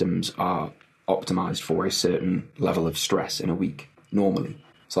systems are optimized for a certain level of stress in a week normally.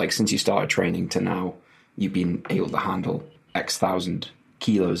 So like, since you started training to now, you've been able to handle X thousand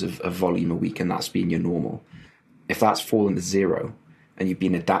kilos of volume a week and that's been your normal, if that's fallen to zero and you've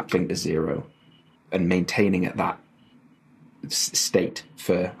been adapting to zero and maintaining at that state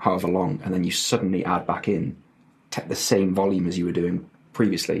for however long, and then you suddenly add back in the same volume as you were doing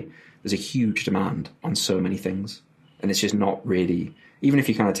previously, there's a huge demand on so many things. And it's just not really, even if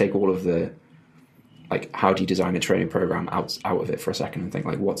you kind of take all of the, like, how do you design a training program out of it for a second and think,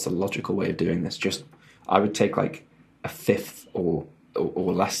 like, what's the logical way of doing this? Just, I would take like a fifth or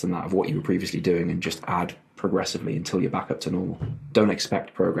less than that of what you were previously doing and just add progressively until you're back up to normal. Don't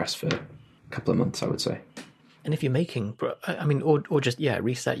expect progress for a couple of months, I would say. And if you're making, I mean, or just,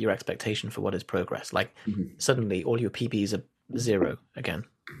 reset your expectation for what is progress. Like, suddenly all your PBs are 0 again.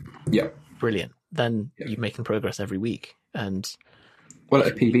 Yeah. Brilliant. Then you're making progress every week. And well,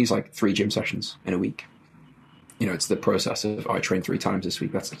 a PB is like 3 gym sessions in a week. You know, it's the process of, I trained 3 times this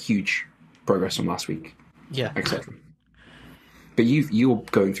week. That's a huge progress from last week. Yeah. Etc. But you're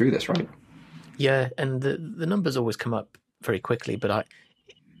going through this, right? Yeah, and the numbers always come up very quickly, but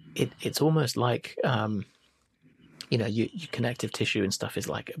it's almost like your connective tissue and stuff is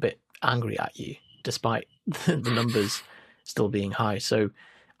like a bit angry at you, despite the numbers still being high. So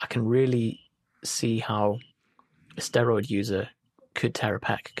I can really see how a steroid user could tear a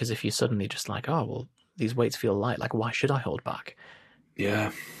pec, because if you're suddenly just like, oh, well, these weights feel light, like, why should I hold back?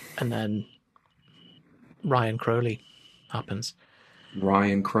 Yeah. And then Ryan Crowley happens.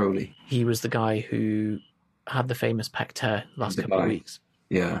 Ryan Crowley. He was the guy who had the famous pec tear last couple of weeks.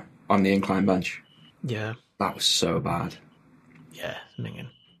 Yeah, on the incline bench. Yeah. That was so bad. Yeah, minging.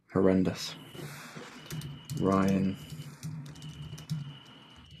 Horrendous. Ryan.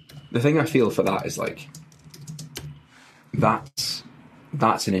 The thing I feel for that is, like, that's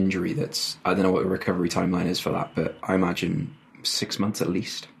an injury that's, I don't know what the recovery timeline is for that, but I imagine 6 months at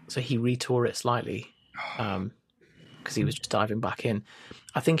least. So he retore it slightly because he was just diving back in.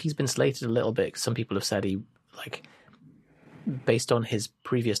 I think he's been slated a little bit. Some people have said he, like, based on his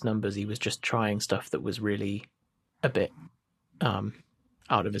previous numbers, he was just trying stuff that was really a bit out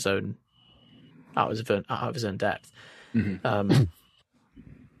of his own depth. Mm-hmm.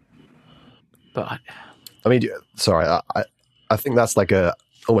 But I mean, sorry, I think that's like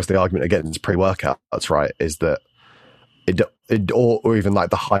almost the argument against pre-workouts, right? Is that or even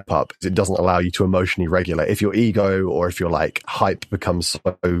like the hype up, it doesn't allow you to emotionally regulate. If your ego or if your like hype becomes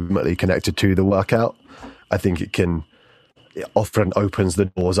so intimately connected to the workout, I think it often opens the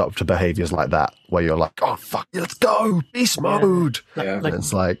doors up to behaviors like that, where you're like, oh fuck, let's go, beast mode. Yeah. Like,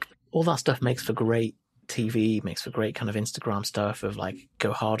 it's like all that stuff makes for great TV, makes for great kind of Instagram stuff of like,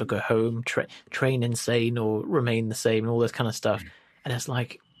 go hard or go home, train insane or remain the same, and all this kind of stuff. And it's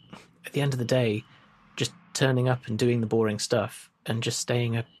like, at the end of the day, just turning up and doing the boring stuff and just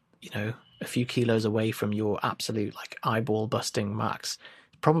staying a few kilos away from your absolute like eyeball busting max,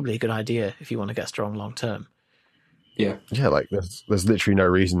 probably a good idea if you want to get strong long term. Yeah, like there's literally no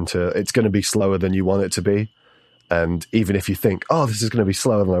reason to. It's going to be slower than you want it to be, and even if you think, oh, this is going to be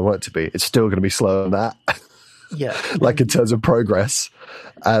slower than I want it to be, it's still going to be slower than that. Yeah, like in terms of progress,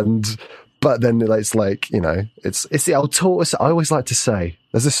 but then it's like, it's the old tortoise. I always like to say,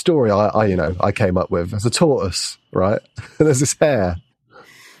 there's a story I came up with. There's a tortoise, right? And there's this hare.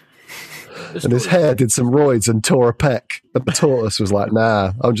 And his hare did some roids and tore a pec. But the tortoise was like,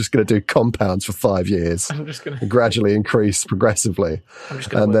 nah, I'm just going to do compounds for 5 years. I'm just going to gradually increase progressively.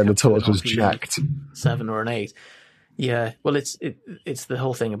 And then the tortoise was jacked. 7 or an 8. Yeah. Well, it's the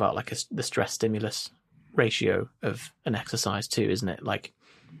whole thing about like the stress stimulus ratio of an exercise too, isn't it? Like,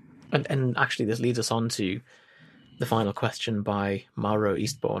 and actually this leads us on to the final question by Mauro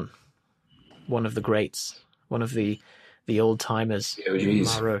Eastbourne, one of the greats, one of the old timers. Oh,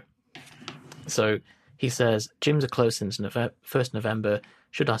 geez. Mauro. So he says, gyms are closed since 1st November.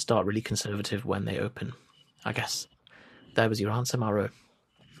 Should I start really conservative when they open? I guess there was your answer, Mauro.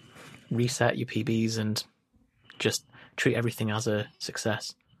 Reset your PBs and just treat everything as a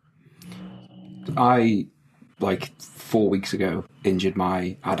success. I, like 4 weeks ago, injured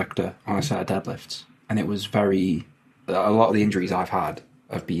my adductor on a set of deadlifts. And it was a lot of the injuries I've had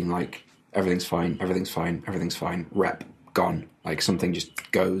have been like, everything's fine, rep, gone. Like something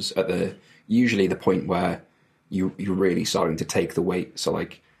just goes at usually the point where you're really starting to take the weight. So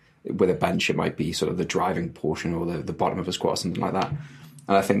like with a bench, it might be sort of the driving portion or the bottom of a squat or something like that.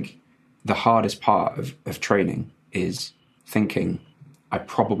 And I think the hardest part of training is thinking, I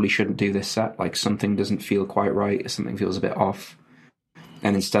probably shouldn't do this set. Like something doesn't feel quite right. Something feels a bit off.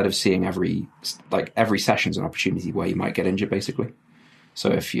 And instead of seeing every session's an opportunity where you might get injured, basically.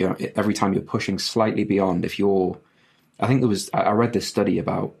 So if every time you're pushing slightly beyond, I read this study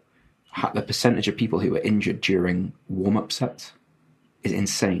about the percentage of people who were injured during warm-up sets. is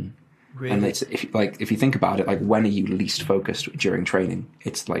insane. Really? And it's if you think about it, like when are you least focused during training?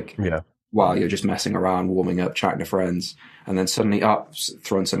 It's like Yeah. while you're just messing around, warming up, chatting to friends, and then suddenly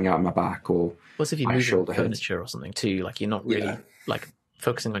throwing something out of my back or Plus, if you my move shoulder hurts. furniture or something too, like you're not really like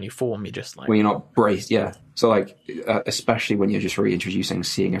focusing on your form. You're just like, When you're not braced, yeah. So like, especially when you're just reintroducing,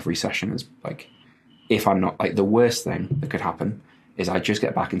 seeing every session as like, if I'm not like the worst thing that could happen is I just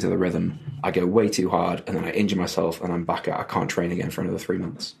get back into the rhythm. I go way too hard, and then I injure myself, and I'm back out. I can't train again for another 3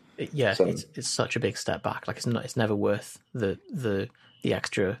 months. yeah, So- it's such a big step back. Like it's never worth the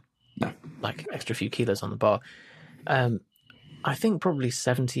extra No. like extra few kilos on the bar. I think probably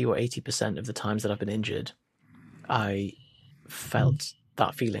 70 or 80% of the times that I've been injured, I felt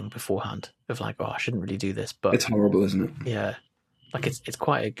that feeling beforehand of like, oh, I shouldn't really do this, but It's horrible, isn't it? yeah, like it's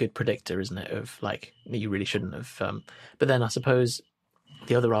quite a good predictor, isn't it? Of like you really shouldn't have. But then I suppose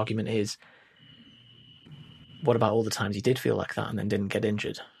the other argument is, what about all the times you did feel like that and then didn't get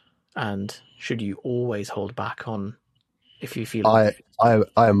injured? And should you always hold back on if you feel? I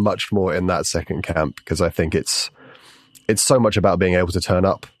am much more in that second camp because I think it's so much about being able to turn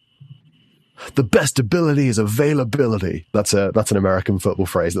up. The best ability is availability. That's an American football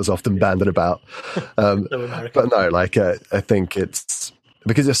phrase that's often banded about. So American. But no, like I think it's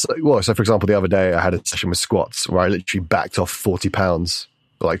because it's well. So for example, the other day I had a session with squats where I literally backed off 40 pounds,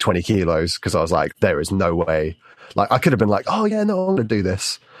 or like 20 kilos, because I was like, there is no way. Like I could have been like, oh yeah, no, I'm going to do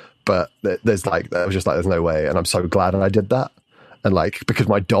this, but there's like I was just like, there's no way, and I'm so glad I did that. And like because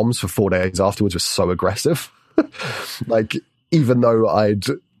my DOMs for 4 days afterwards were so aggressive, like even though I'd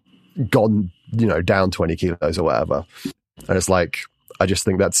gone, down 20 kilos or whatever. And it's like, I just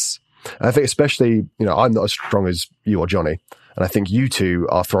think I think especially, I'm not as strong as you or Johnny. And I think you two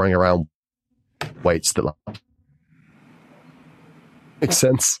are throwing around weights that make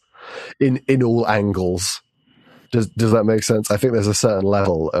sense in all angles. Does that make sense? I think there's a certain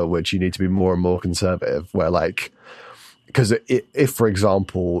level at which you need to be more and more conservative where like, because if for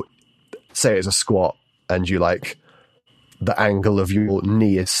example, say it's a squat and you like, the angle of your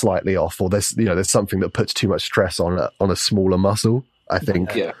knee is slightly off, or there's something that puts too much stress on a smaller muscle. I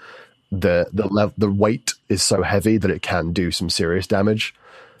think Yeah. the weight is so heavy that it can do some serious damage.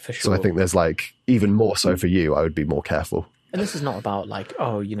 For sure. So I think there's like even more so for you. I would be more careful. And this is not about like,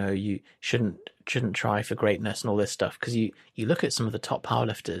 oh, you shouldn't try for greatness and all this stuff, because you look at some of the top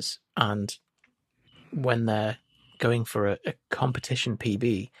powerlifters, and when they're going for a competition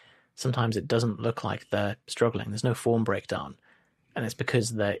PB, sometimes it doesn't look like they're struggling. There's no form breakdown, and it's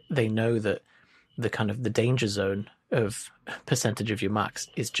because they know that the kind of the danger zone of percentage of your max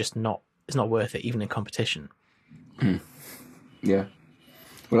is just not worth it, even in competition. Yeah.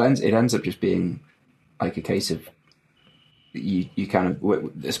 Well, it ends up just being like a case of you kind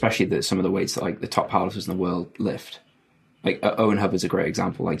of, especially some of the weights that like the top powerlifters in the world lift. Like Owen Hubbard's a great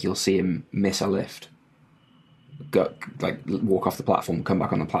example. Like you'll see him miss a lift, go like walk off the platform, come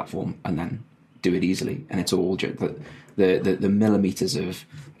back on the platform, and then do it easily. And it's all just the millimeters of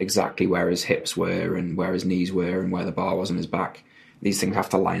exactly where his hips were and where his knees were and where the bar was on his back. These things have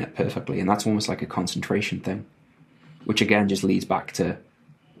to line up perfectly, and that's almost like a concentration thing, which again just leads back to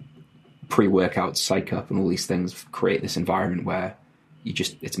pre-workout psych up and all these things create this environment where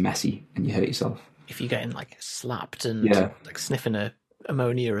it's messy and you hurt yourself. If you're getting like slapped and like sniffing a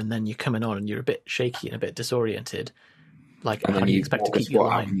ammonia, and then you're coming on and you're a bit shaky and a bit disoriented, like And how then do you expect to keep your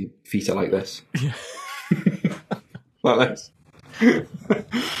squat out and line? your feet are like this. Like this.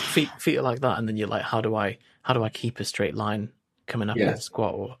 Feet are like that, and then you're like, how do I keep a straight line coming up in the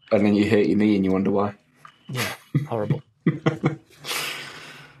squat? Or And then you hurt your knee and you wonder why. yeah, horrible.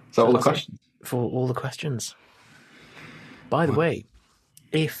 So all the that's it questions. For all the questions. By the way,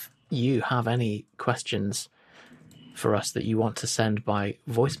 if you have any questions for us that you want to send by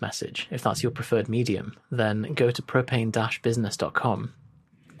voice message, if that's your preferred medium, then go to propane-business.com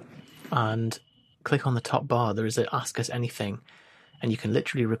and click on the top bar. There is a Ask Us Anything, and you can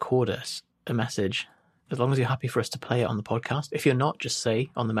literally record us a message as long as you're happy for us to play it on the podcast. If you're not, just say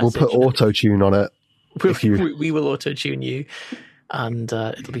on the We'll message. put auto tune on it. If you we will auto-tune you, and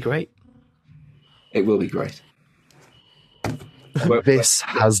it'll be great. It will be great. this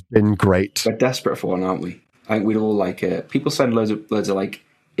has been great. We're desperate for one, aren't we? I think we'd all like it. People send loads of like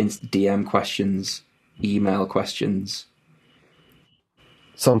DM questions, email questions.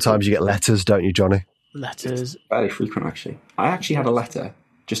 Sometimes you get letters, don't you, Johnny? Letters. Fairly frequent, actually. I actually had a letter,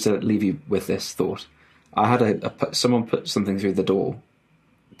 just to leave you with this thought. I had someone put something through the door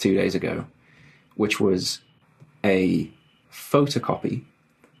 2 days ago, which was a photocopy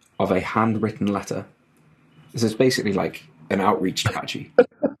of a handwritten letter. This is basically like an outreach strategy.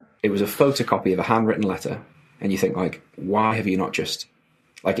 It was a photocopy of a handwritten letter, and you think, like, why have you not just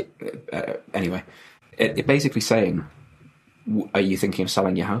Anyway, it basically saying, are you thinking of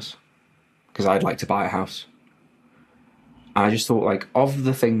selling your house? Because I'd like to buy a house. And I just thought, like, of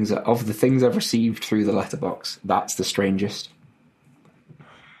the things I've received through the letterbox, that's the strangest.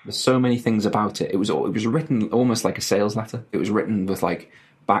 There's so many things about it. It was written almost like a sales letter. It was written with like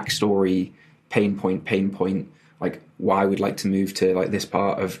backstory, pain point, like why we'd like to move to like this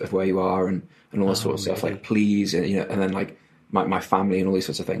part of where you are, and all this sort of stuff. Like, please, and then like my family and all these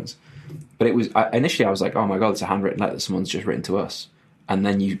sorts of things. But it was initially I was like, oh my god, it's a handwritten letter that someone's just written to us, and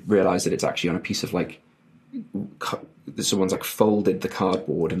then you realise that it's actually on a piece of like someone's like folded the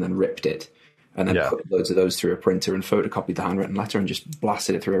cardboard and then ripped it. And then put loads of those through a printer and photocopied the handwritten letter and just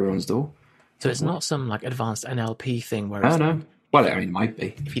blasted it through everyone's door. So it's not some like advanced NLP thing where it's no. Well, I mean, it might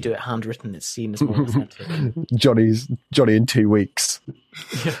be. If you do it handwritten, it's seen as more authentic. Johnny in 2 weeks.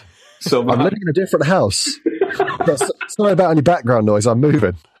 So I'm living in a different house. Sorry about any background noise. I'm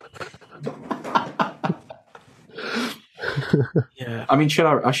moving. Yeah. I mean,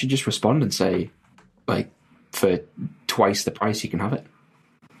 I should just respond and say, like, for twice the price, you can have it.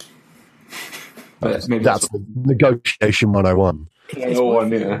 But maybe that's negotiation 101.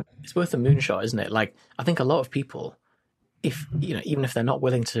 It's worth a moonshot, isn't it? Like, I think a lot of people, even if they're not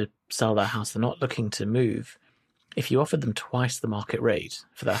willing to sell their house, they're not looking to move. If you offered them twice the market rate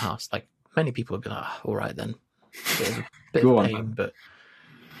for their house, like, many people would be like, all right then. There's a bit of pain, but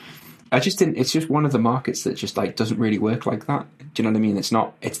I just didn't. It's just one of the markets that just like doesn't really work like that. Do you know what I mean? It's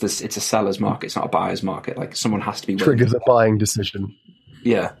not. It's a seller's market. It's not a buyer's market. Like, someone has to be triggers a buying decision.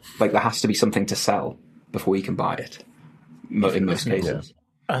 Yeah, like there has to be something to sell before you can buy it. In most cases,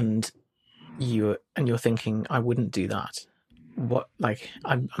 and you're thinking, I wouldn't do that. What? Like,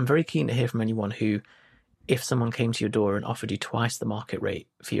 I'm very keen to hear from anyone who, if someone came to your door and offered you twice the market rate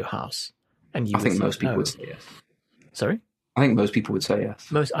for your house, and you, I think most people would say yes. Sorry, I think most people would say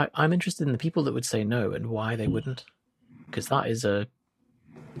yes. I'm interested in the people that would say no and why they wouldn't, because that is a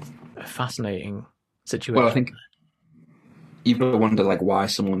fascinating situation. Well, I think you've got to wonder like why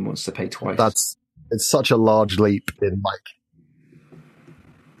someone wants to pay twice. It's such a large leap in like.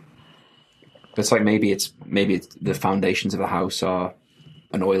 It's like maybe it's the foundations of the house are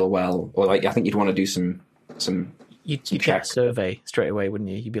an oil well, or like I think you'd want to do some. You'd check a survey straight away, wouldn't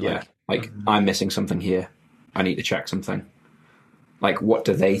you? You'd be like, I'm missing something here. I need to check something. Like, what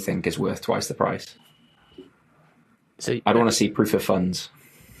do they think is worth twice the price? So I'd want to see proof of funds.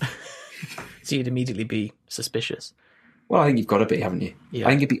 So you'd immediately be suspicious. Well, I think you've got to be, haven't you? Yeah. I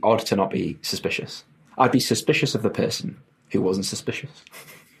think it'd be odd to not be suspicious. I'd be suspicious of the person who wasn't suspicious.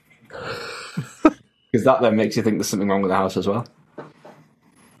 Because that then makes you think there's something wrong with the house as well.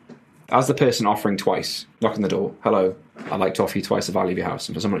 As the person offering twice, knocking the door, hello, I'd like to offer you twice the value of your house.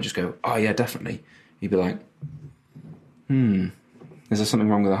 And for someone to just go, oh yeah, definitely. You'd be like, is there something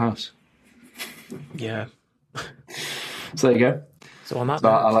wrong with the house? Yeah. So there you go. So on that,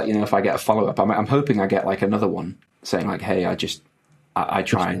 I'll let you know if I get a follow-up. I'm hoping I get like another one saying like, hey, I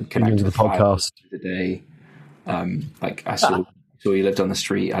try and connect to the podcast today. Like I saw you lived on the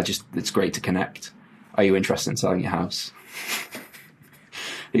street. It's great to connect. Are you interested in selling your house?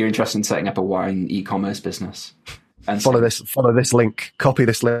 Are you interested in setting up a wine e-commerce business? And follow this link. Copy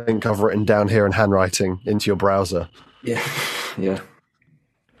this link I've written down here in handwriting into your browser. Yeah.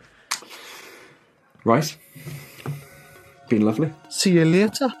 Right. Been lovely. See you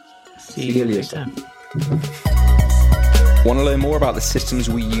later. See you later. Want to learn more about the systems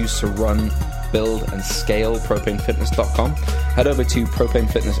we use to run, build, and scale propanefitness.com? Head over to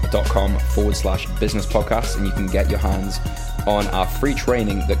propanefitness.com/business podcast and you can get your hands on our free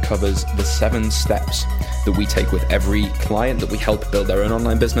training that covers the 7 steps that we take with every client that we help build their own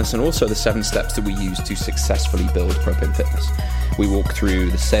online business, and also the 7 steps that we use to successfully build Propane Fitness. We walk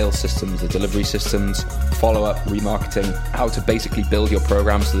through the sales systems, the delivery systems, follow-up, remarketing, how to basically build your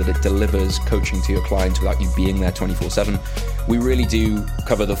program so that it delivers coaching to your clients without you being there 24/7. We really do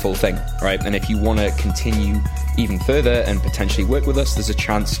cover the full thing, right? And if you want to continue even further and potentially work with us, there's a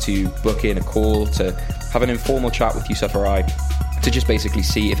chance to book in a call to have an informal chat with Yusuf or I to just basically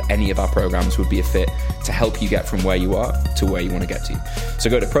see if any of our programs would be a fit to help you get from where you are to where you want to get to. So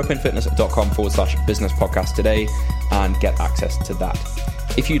go to propanefitness.com/business podcast today and get access to that.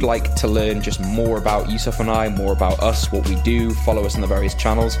 If you'd like to learn just more about Yusuf and I, more about us, what we do, follow us on the various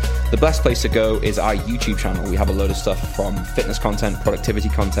channels, the best place to go is our YouTube channel. We have a load of stuff from fitness content, productivity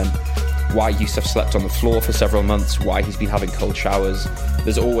content, why Yusuf slept on the floor for several months, why he's been having cold showers.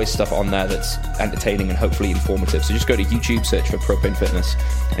 There's always stuff on there that's entertaining and hopefully informative. So just go to YouTube, search for Propane Fitness,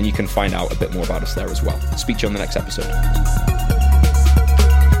 and you can find out a bit more about us there as well. Speak to you on the next episode.